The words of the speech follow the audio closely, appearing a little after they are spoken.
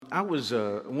I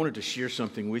wanted to share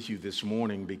something with you this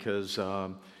morning because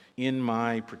in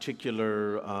my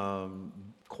particular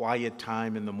quiet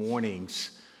time in the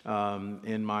mornings,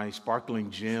 in my Sparkling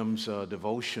Gems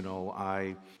devotional,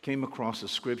 I came across a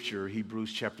scripture,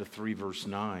 Hebrews chapter 3, verse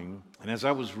 9. And as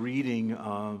I was reading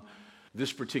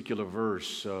this particular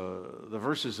verse, the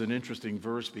verse is an interesting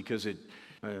verse because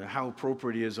how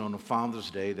appropriate it is on a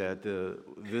Father's Day that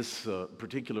this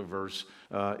particular verse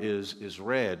is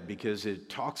read, because it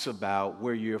talks about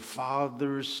where your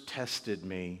fathers tested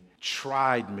me,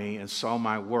 tried me, and saw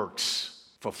my works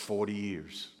for 40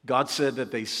 years. God said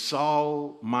that they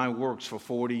saw my works for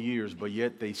 40 years, but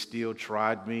yet they still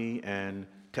tried me and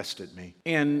tested me.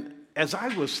 And as I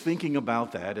was thinking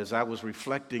about that, as I was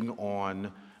reflecting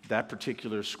on that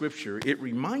particular scripture, it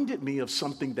reminded me of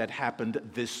something that happened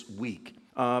this week.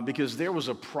 Because there was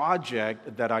a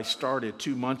project that I started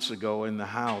 2 months ago in the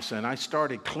house, and I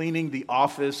started cleaning the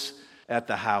office at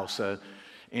the house.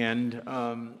 And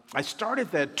I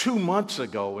started that 2 months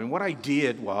ago, and what I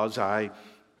did was I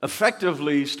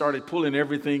effectively started pulling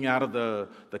everything out of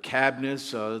the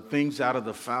cabinets, things out of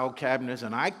the file cabinets,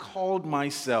 and I called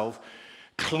myself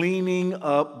cleaning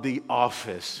up the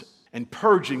office and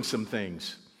purging some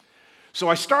things. So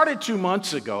I started 2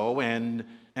 months ago, and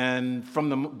from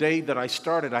the day that I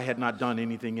started, I had not done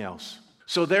anything else.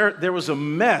 So there was a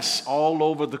mess all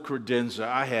over the credenza.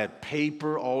 I had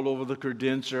paper all over the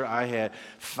credenza. I had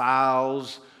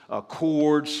files,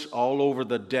 cords all over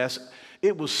the desk.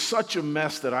 It was such a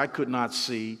mess that I could not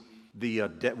see the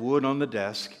wood on the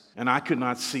desk, and I could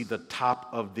not see the top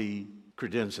of the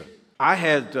credenza. I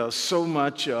had so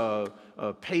much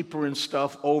paper and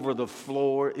stuff over the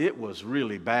floor. It was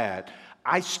really bad.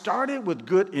 I started with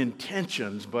good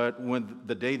intentions, but when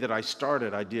the day that I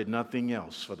started, I did nothing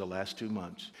else for the last 2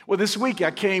 months. Well, this week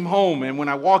I came home, and when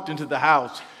I walked into the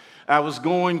house, I was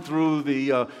going through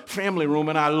the family room,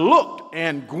 and I looked,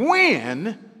 and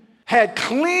Gwen had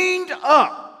cleaned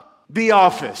up the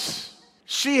office.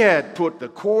 She had put the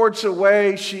cords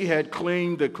away. She had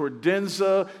cleaned the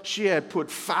credenza. She had put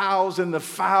files in the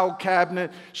file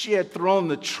cabinet. She had thrown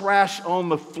the trash on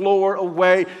the floor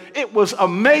away. It was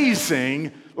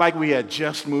amazing, like we had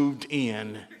just moved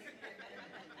in.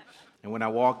 And when I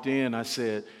walked in, I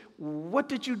said, what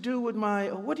do you do with my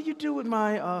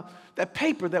that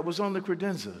paper that was on the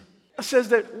credenza? I says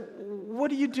that, what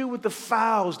do you do with the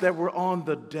files that were on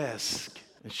the desk?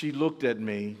 And she looked at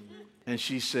me, and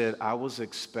she said, I was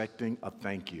expecting a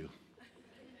thank you.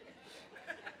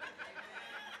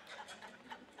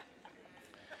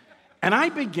 And I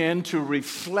began to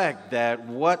reflect that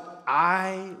what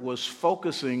I was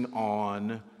focusing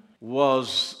on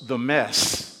was the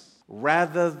mess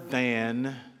rather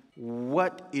than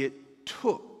what it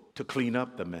took to clean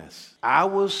up the mess. I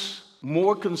was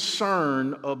more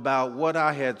concerned about what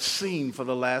I had seen for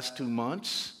the last 2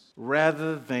 months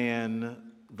rather than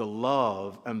the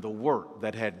love and the work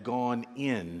that had gone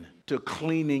in to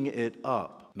cleaning it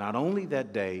up, not only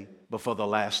that day, but for the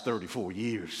last 34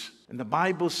 years. And the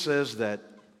Bible says that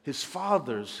his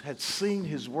fathers had seen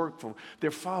his work for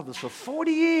their fathers for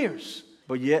 40 years,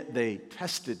 but yet they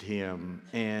tested him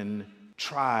and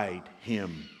tried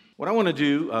him. What I want to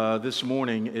do this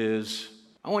morning is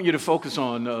I want you to focus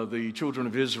on the children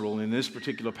of Israel in this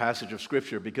particular passage of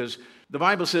Scripture, because the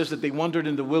Bible says that they wandered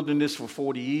in the wilderness for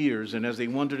 40 years, and as they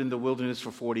wandered in the wilderness for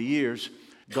 40 years,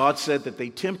 God said that they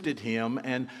tempted him,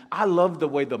 and I love the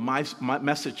way the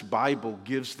Message Bible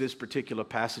gives this particular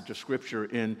passage of Scripture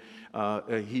in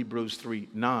Hebrews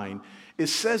 3:9. It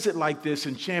says it like this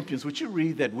in Champions. Would you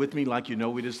read that with me like you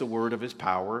know it is the word of his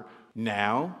power?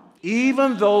 Now,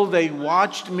 even though they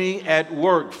watched me at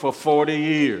work for 40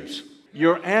 years,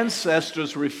 your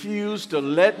ancestors refused to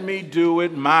let me do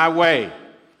it my way.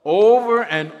 Over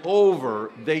and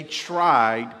over, they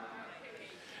tried.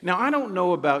 Now, I don't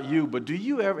know about you, but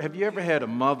have you ever had a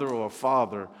mother or a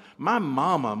father? My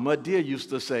mama, my dear, used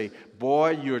to say,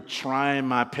 boy, you're trying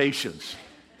my patience.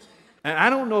 And I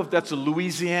don't know if that's a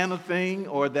Louisiana thing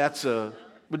or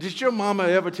but did your mama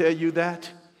ever tell you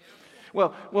that?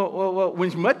 Well,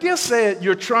 when my dear said,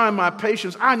 you're trying my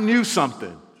patience, I knew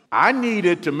something. I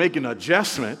needed to make an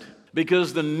adjustment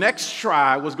because the next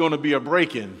try was going to be a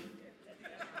break-in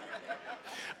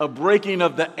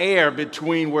of the air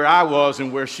between where I was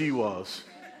and where she was.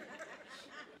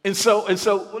 And so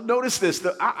notice this.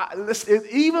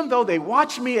 Even though they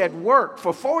watched me at work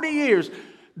for 40 years,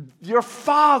 your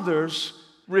fathers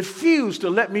refused to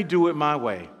let me do it my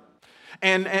way.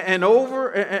 And over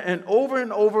and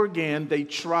over again, they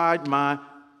tried my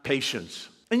patience.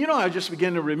 And I just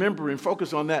began to remember and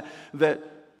focus on that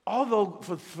although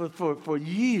for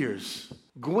years,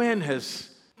 Gwen has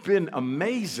been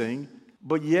amazing,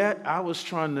 but yet I was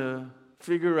trying to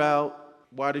figure out,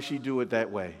 why did she do it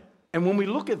that way? And when we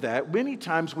look at that, many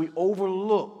times we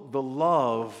overlook the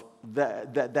love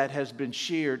that has been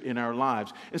shared in our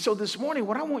lives. And so this morning,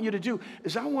 what I want you to do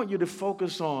is I want you to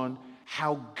focus on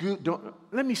how good,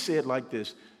 let me say it like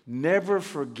this: never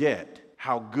forget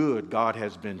how good God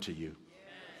has been to you.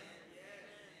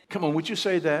 Come on, would you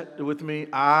say that with me?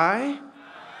 I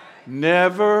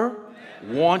never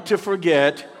want to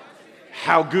forget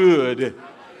how good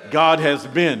God has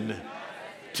been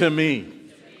to me.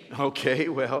 Okay,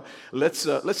 well, let's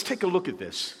take a look at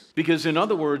this. Because in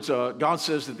other words, God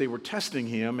says that they were testing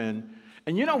him.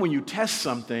 And you know, when you test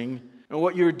something,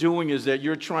 what you're doing is that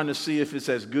you're trying to see if it's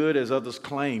as good as others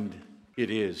claimed it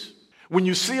is. When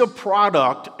you see a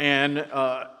product and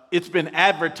it's been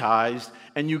advertised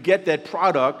and you get that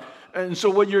product, and so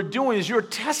what you're doing is you're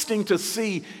testing to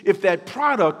see if that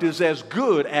product is as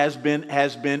good as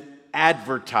has been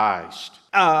advertised.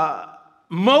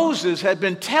 Moses had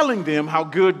been telling them how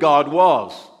good God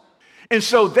was. And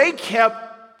so they kept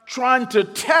trying to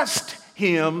test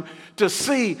him to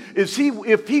see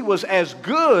if he was as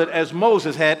good as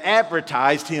Moses had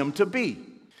advertised him to be.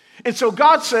 And so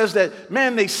God says that,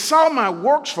 man, they saw my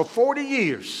works for 40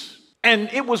 years. And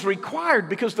it was required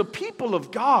because the people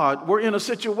of God were in a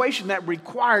situation that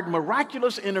required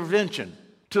miraculous intervention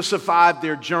to survive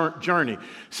their journey.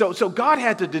 So God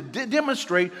had to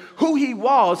demonstrate who he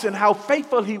was and how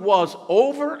faithful he was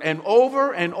over and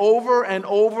over and over and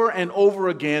over and over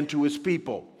again to his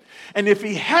people. And if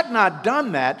he had not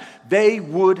done that, they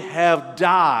would have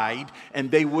died and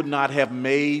they would not have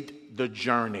made the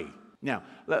journey. Now,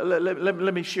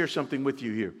 let me share something with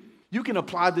you here. You can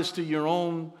apply this to your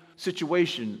own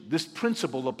situation. This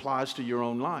principle applies to your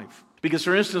own life. Because,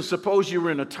 for instance, suppose you were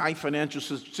in a tight financial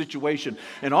situation,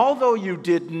 and although you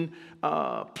didn't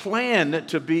plan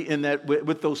to be in that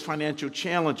with those financial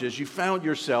challenges, you found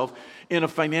yourself in a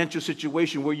financial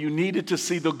situation where you needed to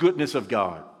see the goodness of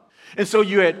God. And so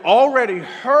you had already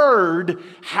heard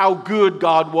how good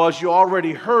God was. You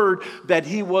already heard that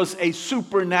he was a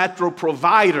supernatural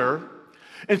provider.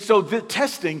 And so the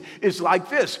testing is like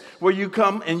this, where you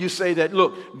come and you say that,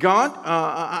 look, God,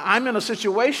 I'm in a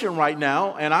situation right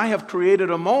now, and I have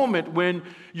created a moment when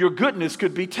your goodness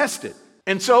could be tested.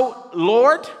 And so,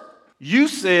 Lord, you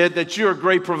said that you're a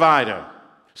great provider.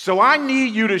 So I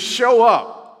need you to show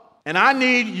up, and I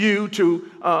need you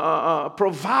to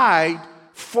provide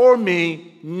for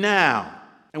me now.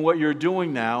 And what you're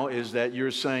doing now is that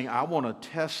you're saying, I want to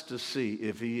test to see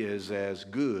if he is as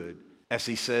good as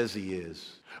he says he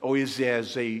is, or is he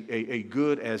as a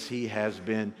good as he has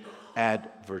been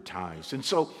advertised. And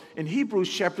so in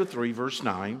Hebrews chapter 3, verse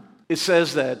 9, it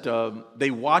says that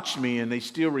they watched me and they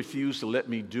still refused to let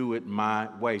me do it my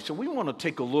way. So we want to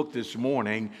take a look this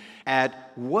morning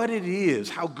at what it is,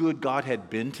 how good God had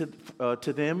been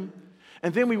to them.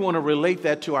 And then we want to relate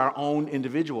that to our own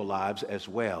individual lives as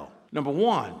well. Number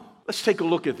one, let's take a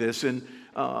look at this in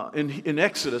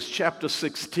Exodus chapter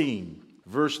 16.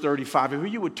 Verse 35.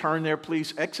 If you would turn there,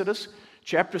 please. Exodus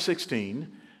chapter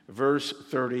 16, verse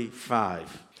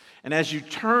 35. And as you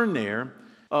turn there,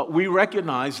 we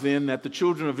recognize then that the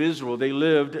children of Israel, they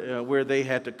lived where they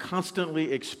had to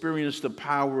constantly experience the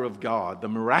power of God, the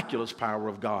miraculous power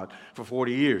of God for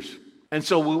 40 years. And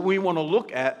so we want to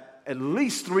look at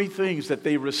least three things that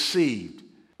they received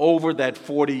over that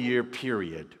 40-year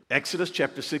period. Exodus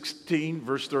chapter 16,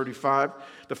 verse 35.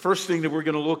 The first thing that we're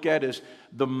going to look at is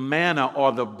the manna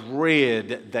or the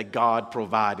bread that God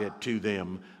provided to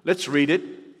them. Let's read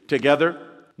it together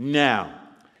now.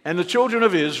 And the children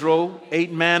of Israel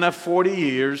ate manna 40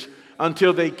 years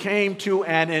until they came to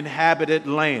an inhabited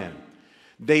land.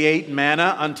 They ate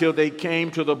manna until they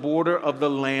came to the border of the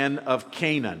land of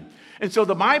Canaan. And so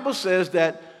the Bible says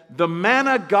that the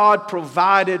manna God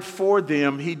provided for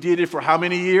them, he did it for how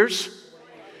many years?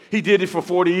 He did it for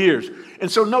 40 years. And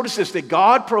so notice this, that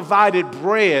God provided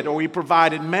bread, or he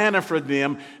provided manna for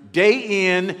them day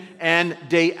in and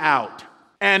day out.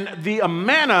 And the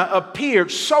manna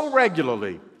appeared so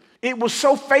regularly, it was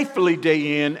so faithfully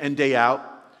day in and day out,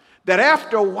 that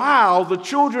after a while, the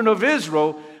children of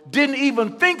Israel didn't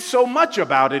even think so much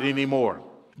about it anymore.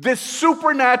 This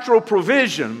supernatural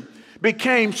provision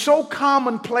became so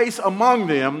commonplace among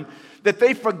them that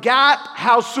they forgot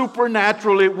how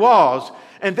supernatural it was,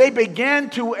 and they began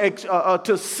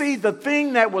to see the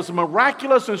thing that was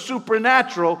miraculous and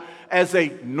supernatural as a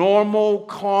normal,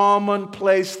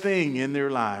 commonplace thing in their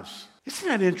lives. Isn't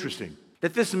that interesting?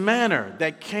 That this manna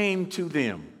that came to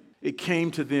them, it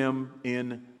came to them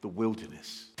in the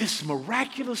wilderness. This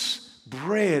miraculous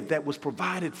bread that was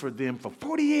provided for them for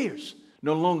 40 years.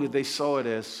 No longer they saw it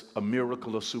as a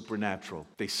miracle or supernatural.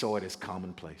 They saw it as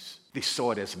commonplace. They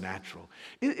saw it as natural.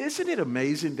 Isn't it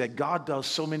amazing that God does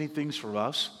so many things for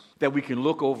us that we can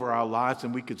look over our lives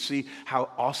and we could see how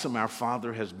awesome our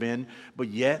Father has been, but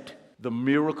yet the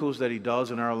miracles that he does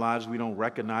in our lives, we don't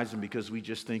recognize them because we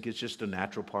just think it's just a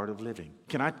natural part of living.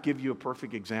 Can I give you a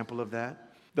perfect example of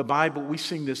that? The Bible, we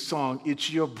sing this song,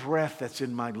 "It's your breath that's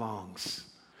in my lungs."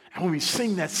 And when we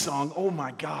sing that song, oh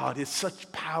my God, it's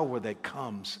such power that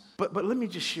comes. But let me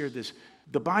just share this.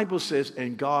 The Bible says,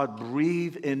 and God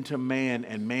breathed into man,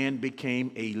 and man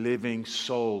became a living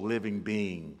soul, living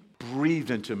being.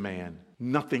 Breathed into man.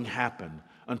 Nothing happened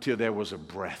until there was a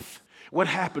breath. What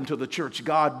happened to the church?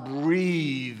 God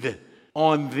breathed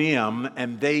on them,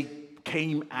 and they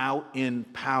came out in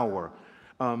power.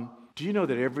 Do you know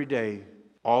that every day,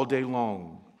 all day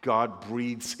long, God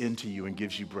breathes into you and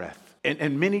gives you breath?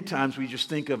 And many times we just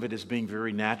think of it as being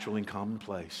very natural and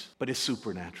commonplace, but it's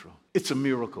supernatural. It's a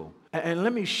miracle. And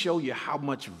let me show you how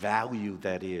much value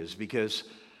that is, because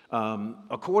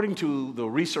according to the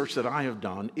research that I have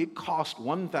done, it costs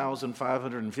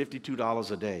 $1,552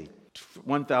 a day.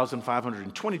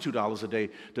 $1,522 a day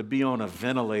to be on a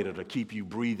ventilator to keep you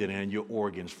breathing and your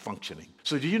organs functioning.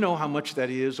 So do you know how much that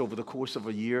is over the course of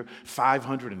a year?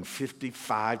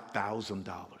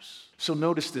 $555,000. So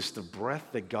notice this, the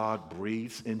breath that God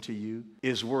breathes into you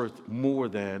is worth more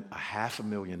than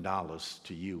 $500,000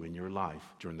 to you in your life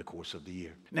during the course of the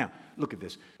year. Now, look at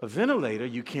this. A ventilator,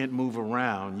 you can't move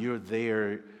around. You're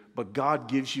there. But God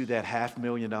gives you that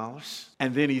 $500,000,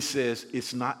 and then he says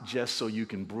it's not just so you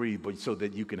can breathe, but so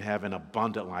that you can have an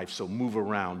abundant life. So move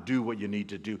around, do what you need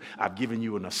to do. I've given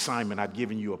you an assignment. I've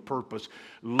given you a purpose.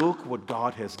 Look what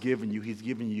God has given you. He's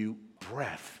given you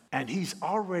breath. And he's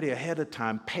already ahead of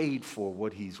time paid for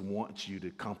what he wants you to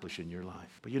accomplish in your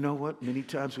life. But you know what? Many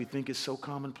times we think it's so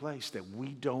commonplace that we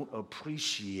don't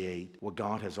appreciate what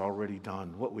God has already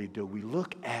done. What we do, we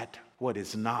look at what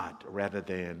is not rather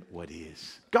than what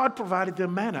is. God provided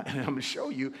them manna, and I'm going to show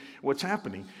you what's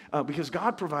happening because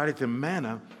God provided them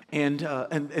manna, and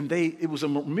it was a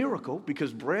miracle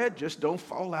because bread just don't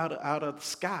fall out of the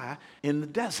sky in the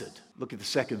desert. Look at the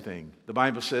second thing. The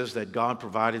Bible says that God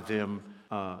provided them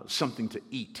something to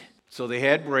eat. So they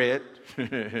had bread.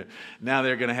 Now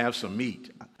they're going to have some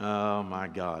meat. Oh my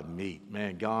God, meat.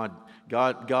 Man, God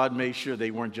made sure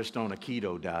they weren't just on a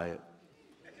keto diet.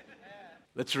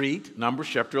 Let's read Numbers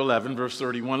chapter 11, verse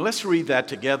 31. Let's read that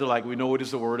together like we know it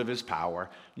is the word of his power.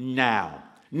 Now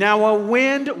a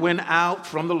wind went out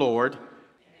from the Lord,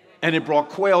 and it brought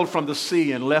quail from the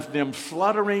sea and left them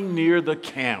fluttering near the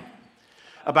camp,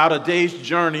 about a day's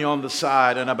journey on the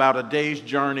side and about a day's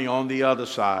journey on the other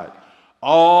side,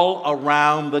 all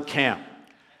around the camp,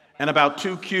 and about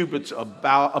 2 cubits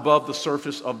above the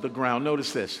surface of the ground.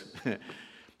 Notice this.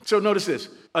 So notice this.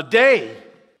 A day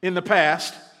in the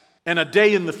past and a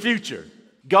day in the future,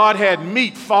 God had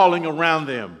meat falling around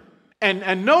them.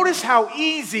 And notice how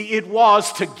easy it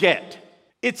was to get.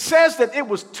 It says that it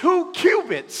was 2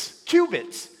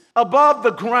 cubits above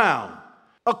the ground.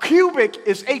 A cubic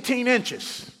is 18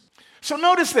 inches. So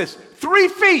notice this, 3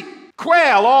 feet,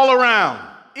 quail all around.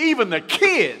 Even the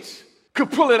kids could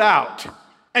pull it out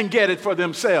and get it for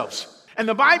themselves. And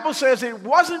the Bible says it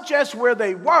wasn't just where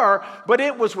they were, but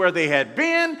it was where they had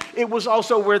been. It was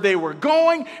also where they were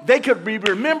going. They could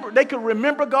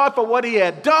remember God for what he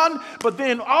had done, but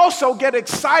then also get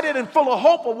excited and full of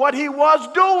hope of what he was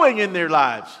doing in their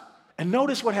lives. And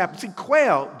notice what happens. See,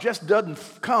 quail just doesn't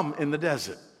come in the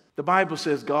desert. The Bible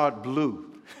says God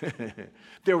blew.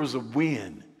 There was a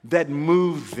wind that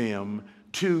moved them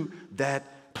to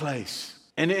that place.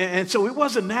 And so it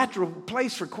was a natural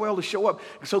place for quail to show up.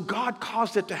 So God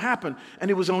caused it to happen, and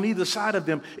it was on either side of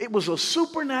them. It was a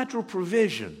supernatural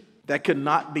provision that could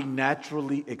not be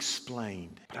naturally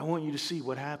explained. But I want you to see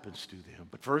what happens to them.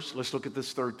 But first, let's look at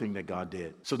this third thing that God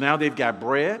did. So now they've got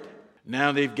bread.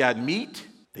 Now they've got meat.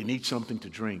 They need something to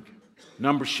drink.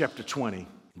 Numbers chapter 20,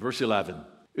 verse 11.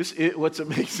 What's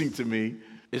amazing to me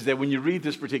is that when you read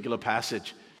this particular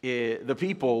passage, the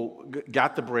people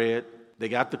got the bread, they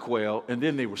got the quail, and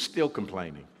then they were still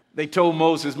complaining. They told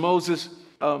Moses,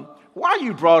 why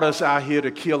you brought us out here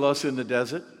to kill us in the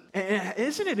desert? And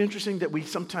isn't it interesting that we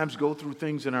sometimes go through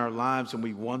things in our lives and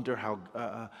we wonder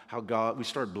how God, we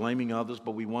start blaming others,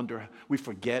 but we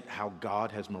forget how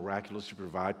God has miraculously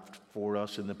provided for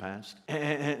us in the past.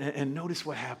 And notice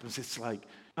what happens. It's like,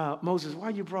 Moses, why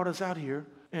you brought us out here?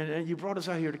 And you brought us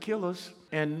out here to kill us.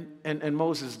 And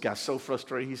Moses got so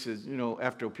frustrated. He says,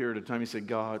 after a period of time, he said,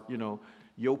 God,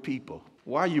 your people,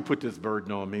 why you put this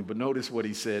burden on me? But notice what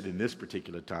he said in this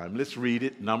particular time. Let's read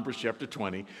it, Numbers chapter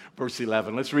 20, verse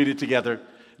 11. Let's read it together.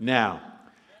 Now,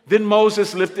 then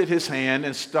Moses lifted his hand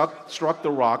and struck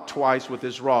the rock twice with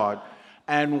his rod,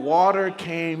 and water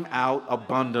came out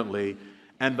abundantly,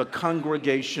 and the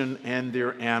congregation and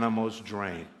their animals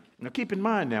drank. Now keep in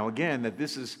mind now again that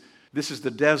this is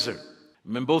the desert.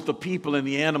 When both the people and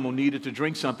the animal needed to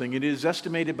drink something, it is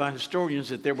estimated by historians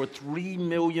that there were 3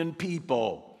 million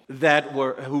people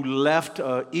who left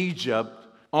Egypt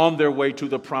on their way to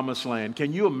the promised land.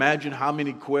 Can you imagine how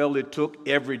many quail it took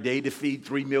every day to feed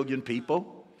 3 million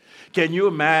people? Can you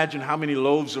imagine how many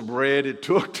loaves of bread it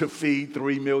took to feed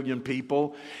 3 million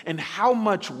people? And how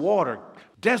much water?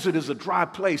 Desert is a dry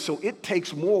place, so it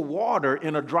takes more water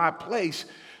in a dry place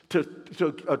to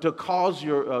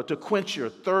quench your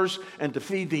thirst and to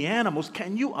feed the animals.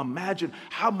 Can you imagine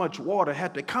how much water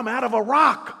had to come out of a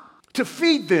rock to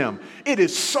feed them? It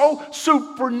is so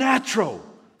supernatural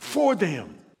for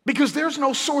them because there's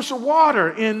no source of water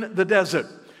in the desert.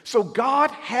 So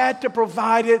God had to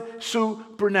provide it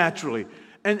supernaturally.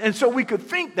 And so we could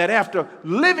think that after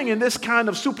living in this kind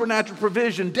of supernatural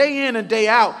provision day in and day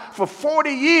out for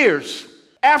 40 years,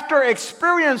 after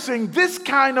experiencing this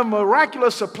kind of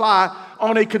miraculous supply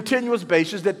on a continuous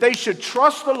basis, that they should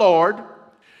trust the Lord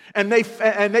and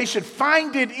they should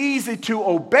find it easy to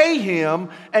obey Him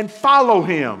and follow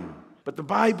Him. But the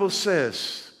Bible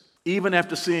says, even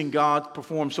after seeing God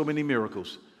perform so many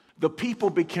miracles, the people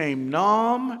became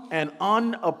numb and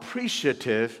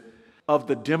unappreciative of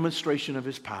the demonstration of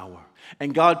His power.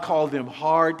 And God called them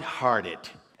hard-hearted.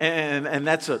 And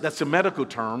that's a medical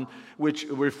term which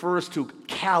refers to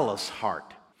callous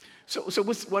heart. So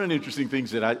one of the interesting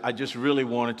things that I just really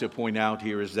wanted to point out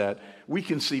here is that we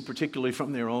can see, particularly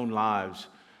from their own lives,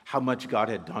 how much God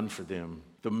had done for them,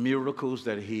 the miracles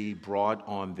that He brought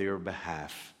on their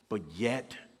behalf. But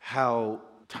yet, how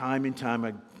time and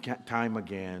time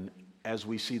again, as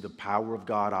we see the power of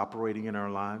God operating in our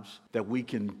lives, that we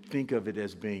can think of it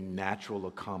as being natural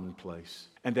or commonplace,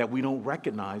 and that we don't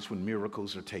recognize when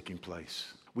miracles are taking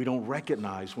place. We don't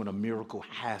recognize when a miracle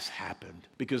has happened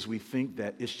because we think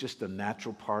that it's just a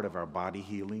natural part of our body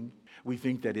healing. We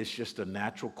think that it's just a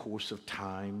natural course of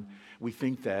time. We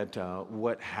think that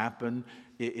what happened,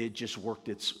 it just worked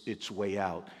its way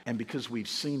out. And because we've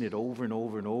seen it over and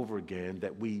over and over again,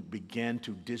 that we begin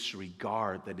to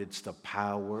disregard that it's the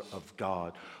power of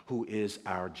God who is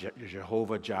our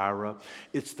Jehovah Jireh.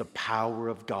 It's the power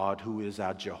of God who is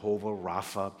our Jehovah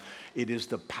Rapha. It is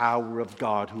the power of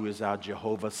God who is our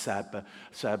Jehovah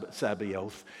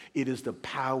Sabaoth. It is the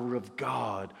power of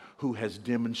God who has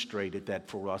demonstrated that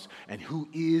for us and who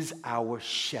is our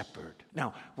shepherd.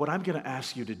 Now, what I'm going to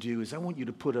ask you to do is I want you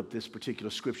to put up this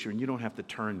particular scripture, and you don't have to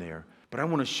turn there, but I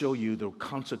want to show you the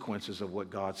consequences of what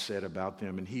God said about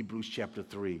them in Hebrews chapter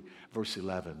 3, verse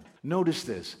 11. Notice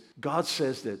this. God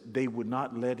says that they would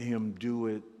not let him do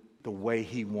it the way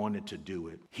he wanted to do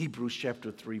it. Hebrews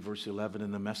chapter 3, verse 11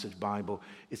 in the Message Bible,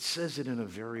 it says it in a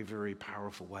very, very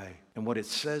powerful way. And what it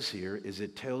says here is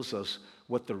it tells us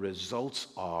what the results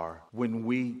are when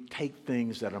we take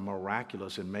things that are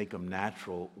miraculous and make them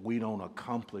natural. We don't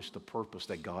accomplish the purpose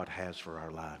that God has for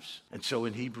our lives. And so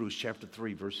in Hebrews chapter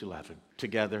 3, verse 11,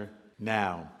 together,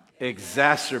 now,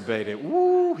 exacerbated.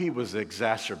 Woo, he was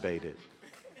exacerbated.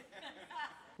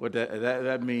 What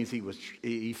that means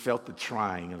he felt the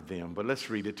trying of them. But let's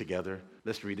read it together.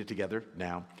 Let's read it together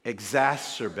now.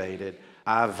 Exacerbated,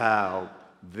 I vow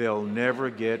they'll never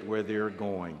get where they're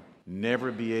going,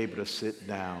 never be able to sit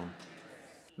down.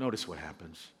 Notice what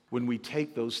happens. When we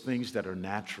take those things that are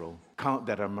natural,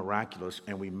 that are miraculous,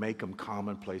 and we make them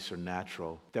commonplace or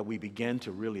natural, that we begin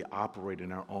to really operate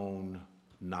in our own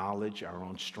knowledge, our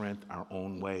own strength, our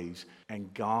own ways.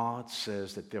 And God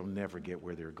says that they'll never get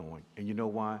where they're going. And you know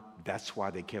why? That's why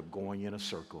they kept going in a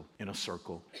circle, in a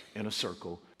circle, in a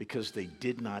circle, because they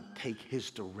did not take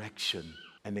his direction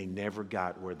and they never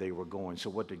got where they were going. So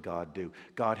what did God do?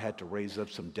 God had to raise up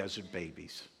some desert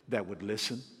babies that would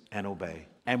listen and obey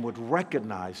and would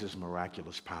recognize his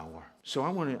miraculous power. So I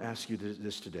want to ask you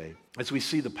this today. As we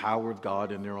see the power of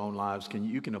God in their own lives,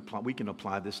 we can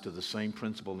apply this to the same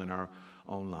principle in our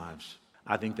own lives.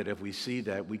 I think that if we see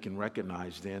that, we can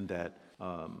recognize then that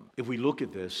if we look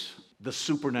at this, the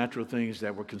supernatural things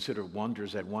that were considered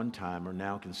wonders at one time are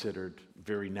now considered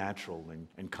very natural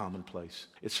and commonplace.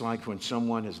 It's like when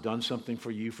someone has done something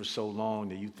for you for so long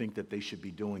that you think that they should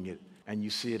be doing it, and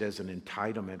you see it as an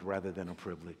entitlement rather than a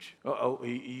privilege.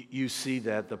 You see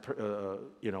that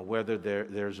whether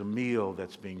there's a meal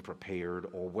that's being prepared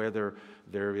or whether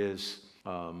there is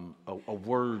a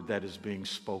word that is being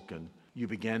spoken, you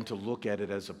begin to look at it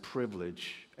as a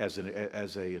privilege, as a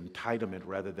entitlement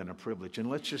rather than a privilege. And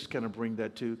let's just kind of bring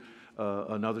that to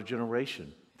another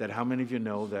generation. That how many of you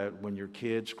know that when your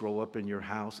kids grow up in your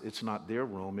house, it's not their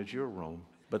room, it's your room.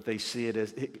 But they see it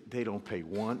as, they don't pay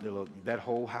one, that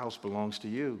whole house belongs to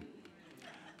you.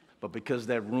 But because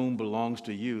that room belongs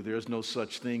to you, there's no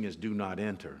such thing as do not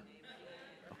enter.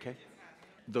 Okay?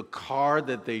 The car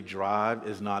that they drive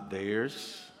is not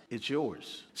theirs, it's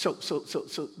yours. So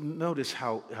notice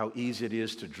how easy it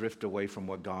is to drift away from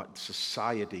what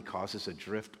society causes a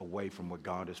drift away from what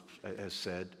God has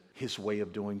said, his way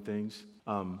of doing things.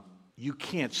 You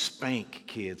can't spank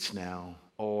kids now,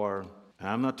 or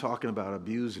I'm not talking about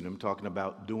abusing them, I'm talking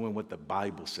about doing what the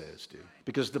Bible says do.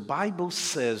 Because the Bible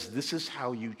says this is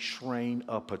how you train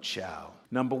up a child.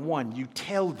 Number one, you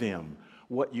tell them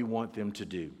what you want them to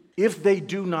do. If they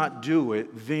do not do it,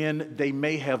 then they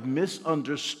may have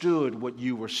misunderstood what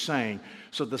you were saying.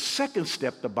 So the second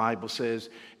step, the Bible says,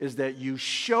 is that you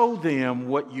show them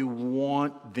what you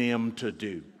want them to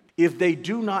do. If they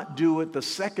do not do it the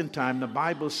second time, the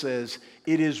Bible says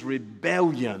it is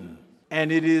rebellion.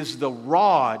 And it is the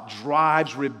rod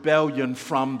drives rebellion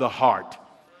from the heart.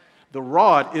 The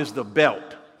rod is the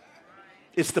belt.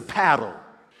 It's the paddle.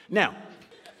 Now,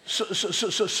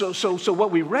 so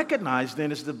what we recognize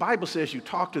then is the Bible says you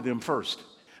talk to them first.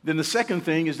 Then the second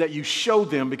thing is that you show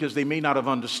them because they may not have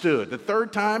understood. The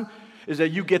third time is that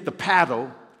you get the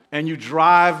paddle and you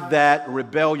drive that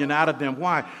rebellion out of them.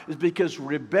 Why? It's because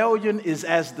rebellion is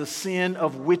as the sin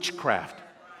of witchcraft.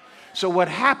 So what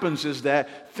happens is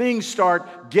that things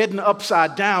start getting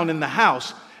upside down in the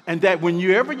house, and that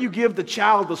whenever you give the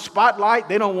child the spotlight,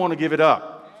 they don't want to give it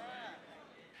up.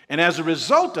 And as a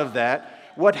result of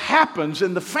that, what happens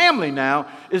in the family now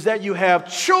is that you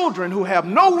have children who have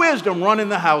no wisdom running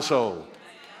the household.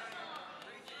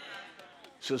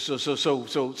 So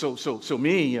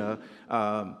me,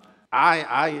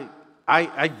 I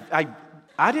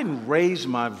didn't raise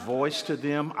my voice to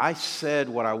them. I said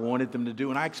what I wanted them to do,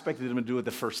 and I expected them to do it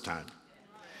the first time.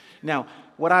 Now,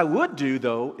 what I would do,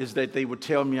 though, is that they would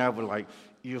tell me, I would like,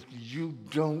 if you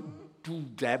don't do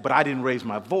that, but I didn't raise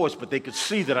my voice, but they could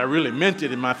see that I really meant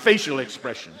it in my facial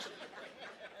expressions.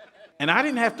 And I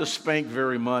didn't have to spank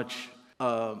very much,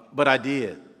 but I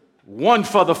did. One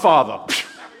for the Father.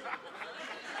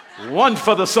 One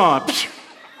for the Son.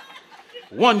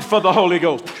 One for the Holy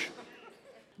Ghost.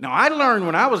 Now, I learned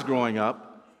when I was growing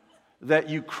up that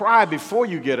you cry before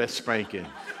you get a spanking.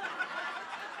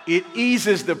 It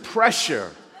eases the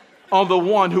pressure on the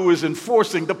one who is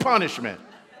enforcing the punishment.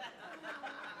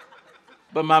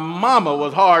 But my mama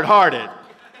was hard-hearted.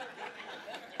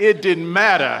 It didn't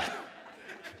matter.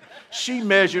 She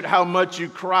measured how much you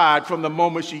cried from the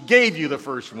moment she gave you the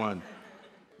first one.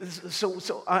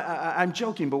 So I'm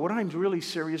joking, but what I'm really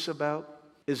serious about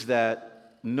is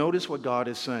that, notice what God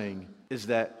is saying, is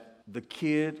that the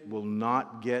kid will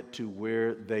not get to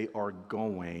where they are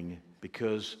going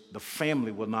because the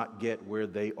family will not get where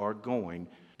they are going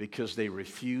because they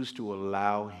refuse to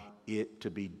allow it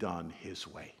to be done his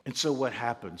way. And so what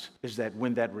happens is that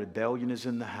when that rebellion is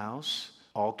in the house,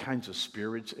 all kinds of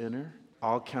spirits enter,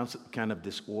 all kinds of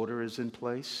disorder is in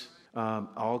place,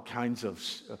 all kinds of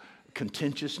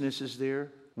contentiousness is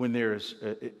there. When there's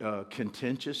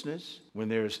contentiousness, when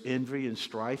there's envy and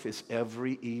strife, it's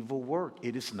every evil work.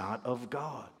 It is not of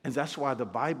God. And that's why the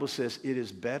Bible says it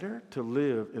is better to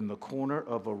live in the corner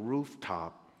of a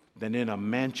rooftop than in a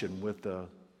mansion with a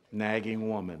nagging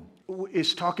woman.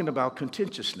 It's talking about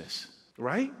contentiousness,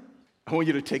 right? I want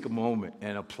you to take a moment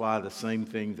and apply the same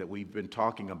thing that we've been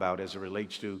talking about as it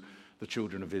relates to the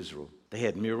children of Israel. They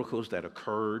had miracles that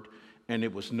occurred, and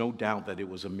it was no doubt that it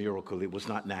was a miracle. It was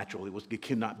not natural. It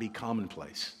cannot be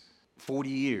commonplace. 40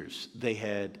 years, they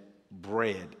had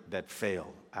bread that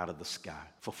fell out of the sky.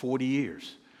 For 40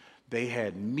 years, they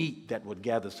had meat that would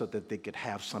gather so that they could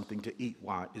have something to eat.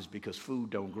 Why? It's because food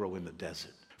don't grow in the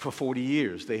desert. For 40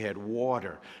 years, they had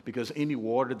water, because any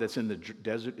water that's in the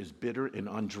desert is bitter and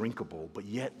undrinkable. But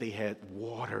yet they had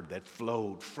water that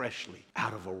flowed freshly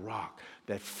out of a rock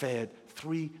that fed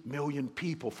 3 million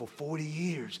people for 40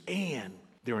 years, and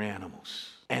their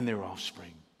animals and their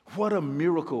offspring. What a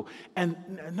miracle. And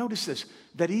notice this,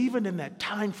 that even in that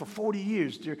time for 40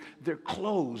 years, their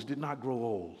clothes did not grow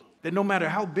old. That no matter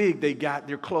how big they got,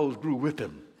 their clothes grew with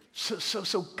them.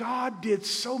 So God did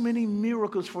so many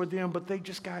miracles for them, but they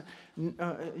just got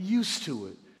used to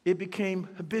it. It became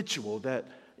habitual that,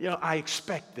 I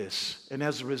expect this. And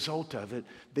as a result of it,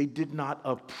 they did not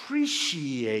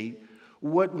appreciate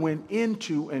what went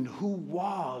into and who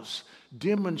was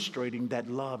demonstrating that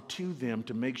love to them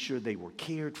to make sure they were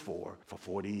cared for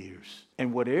 40 years.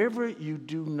 And whatever you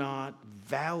do not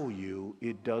value,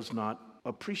 it does not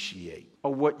appreciate.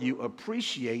 Or what you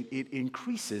appreciate, it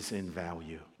increases in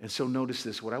value. And so notice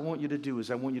this. What I want you to do is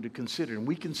I want you to consider, and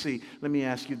we can see, let me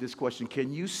ask you this question.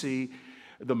 Can you see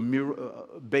the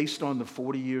based on the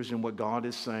 40 years and what God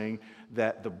is saying,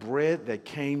 that the bread that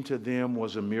came to them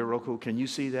was a miracle? Can you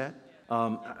see that?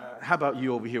 How about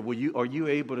you over here? Are you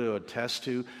able to attest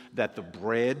to that the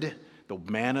bread, the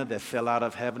manna that fell out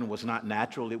of heaven was not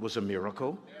natural, it was a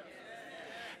miracle?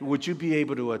 Would you be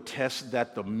able to attest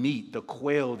that the meat, the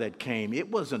quail that came, it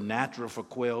wasn't natural for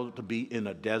quail to be in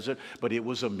a desert, but it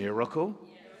was a miracle?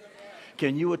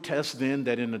 Can you attest then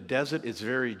that in a desert it's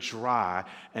very dry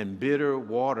and bitter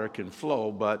water can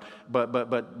flow, but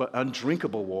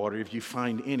undrinkable water if you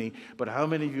find any? But how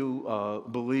many of you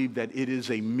believe that it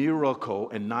is a miracle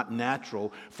and not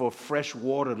natural for fresh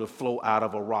water to flow out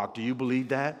of a rock? Do you believe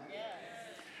that? Yes.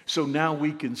 So now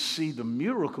we can see the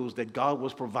miracles that God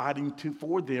was providing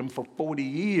for them for 40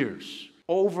 years.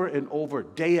 Over and over,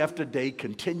 day after day,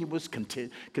 continuous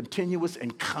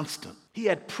and constant. He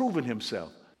had proven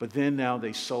himself. But then now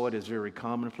they saw it as very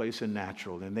commonplace and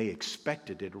natural, and they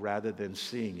expected it rather than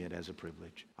seeing it as a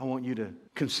privilege. I want you to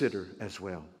consider as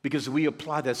well, because we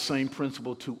apply that same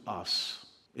principle to us.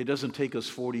 It doesn't take us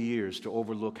 40 years to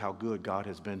overlook how good God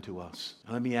has been to us.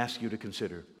 Now, let me ask you to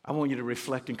consider. I want you to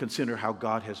reflect and consider how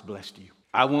God has blessed you.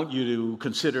 I want you to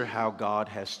consider how God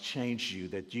has changed you,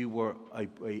 that you were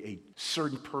a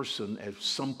certain person at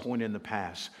some point in the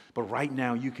past, but right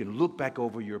now you can look back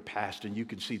over your past and you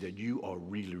can see that you are a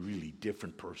really, really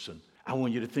different person. I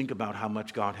want you to think about how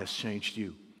much God has changed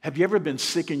you. Have you ever been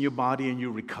sick in your body and you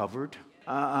recovered?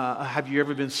 Have you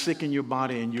ever been sick in your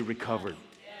body and you recovered?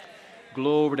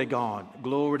 Glory to God.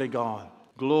 Glory to God.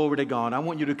 Glory to God. I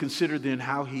want you to consider then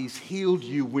how he's healed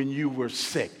you when you were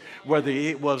sick, whether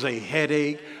it was a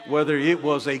headache, whether it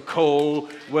was a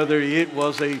cold, whether it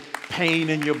was a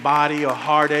pain in your body, a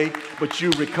heartache, but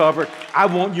you recovered. I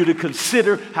want you to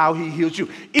consider how he heals you.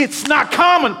 It's not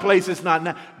commonplace, it's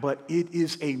not, but it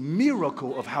is a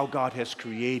miracle of how God has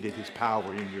created his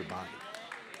power in your body.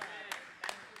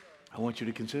 I want you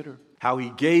to consider how he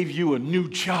gave you a new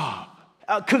job.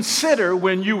 Consider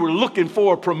when you were looking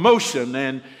for a promotion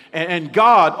and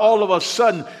God all of a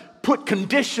sudden put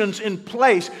conditions in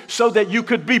place so that you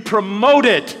could be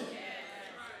promoted.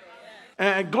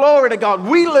 And glory to God.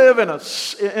 We live in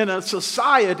a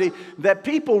society that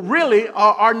people really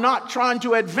are not trying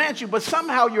to advance you, but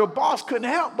somehow your boss couldn't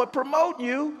help but promote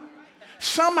you.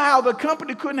 Somehow the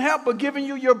company couldn't help but giving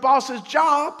you your boss's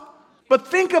job. But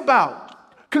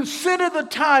consider the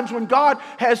times when God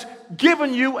has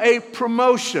given you a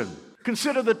promotion.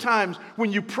 Consider the times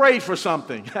when you prayed for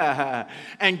something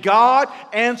and God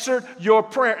answered your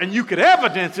prayer, and you could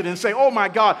evidence it and say, oh my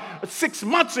God, 6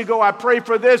 months ago I prayed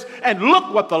for this and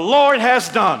look what the Lord has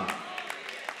done.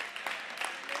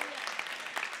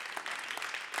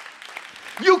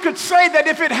 You could say that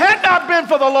if it had not been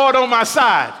for the Lord on my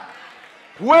side,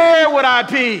 where would I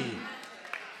be?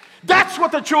 That's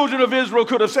what the children of Israel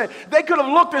could have said. They could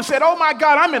have looked and said, oh my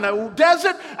God, I'm in a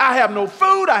desert. I have no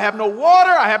food. I have no water.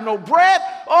 I have no bread.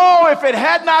 Oh, if it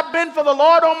had not been for the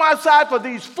Lord on my side for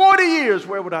these 40 years,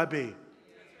 where would I be?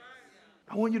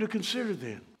 I want you to consider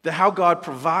then that how God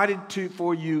provided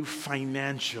for you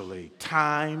financially,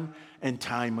 time and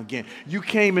time again. You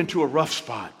came into a rough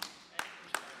spot.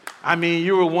 I mean,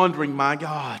 you were wondering, my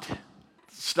God,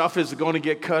 stuff is going to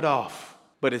get cut off,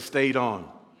 but it stayed on.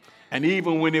 And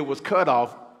even when it was cut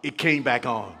off, it came back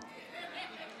on.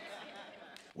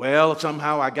 Well,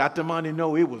 somehow I got the money.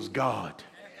 No, it was God.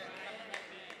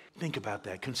 Think about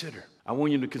that. Consider. I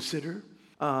want you to consider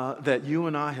that you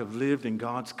and I have lived in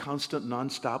God's constant,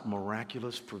 nonstop,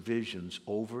 miraculous provisions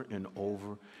over and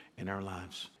over in our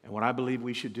lives. And what I believe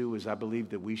we should do is I believe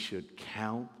that we should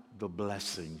count the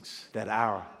blessings that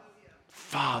our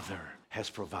Father has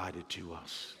provided to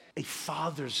us. A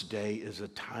Father's Day is a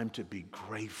time to be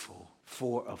grateful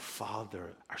for a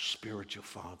father, our spiritual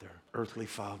father, earthly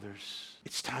fathers.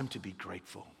 It's time to be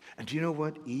grateful. And do you know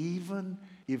what? Even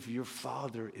if your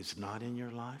father is not in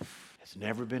your life, has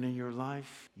never been in your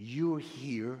life, you're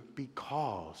here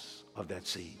because of that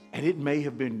seed. And it may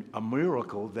have been a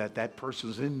miracle that that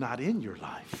person's not in your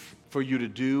life for you to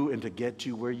do and to get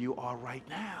to where you are right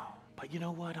now. But you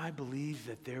know what? I believe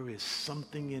that there is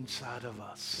something inside of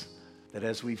us that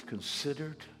as we've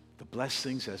considered the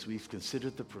blessings, as we've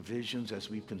considered the provisions, as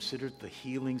we've considered the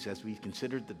healings, as we've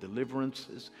considered the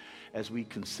deliverances, as we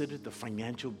considered the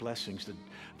financial blessings,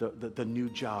 the new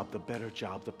job, the better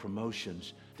job, the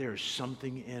promotions, there is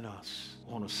something in us.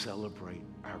 I want to celebrate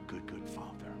our good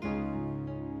Father.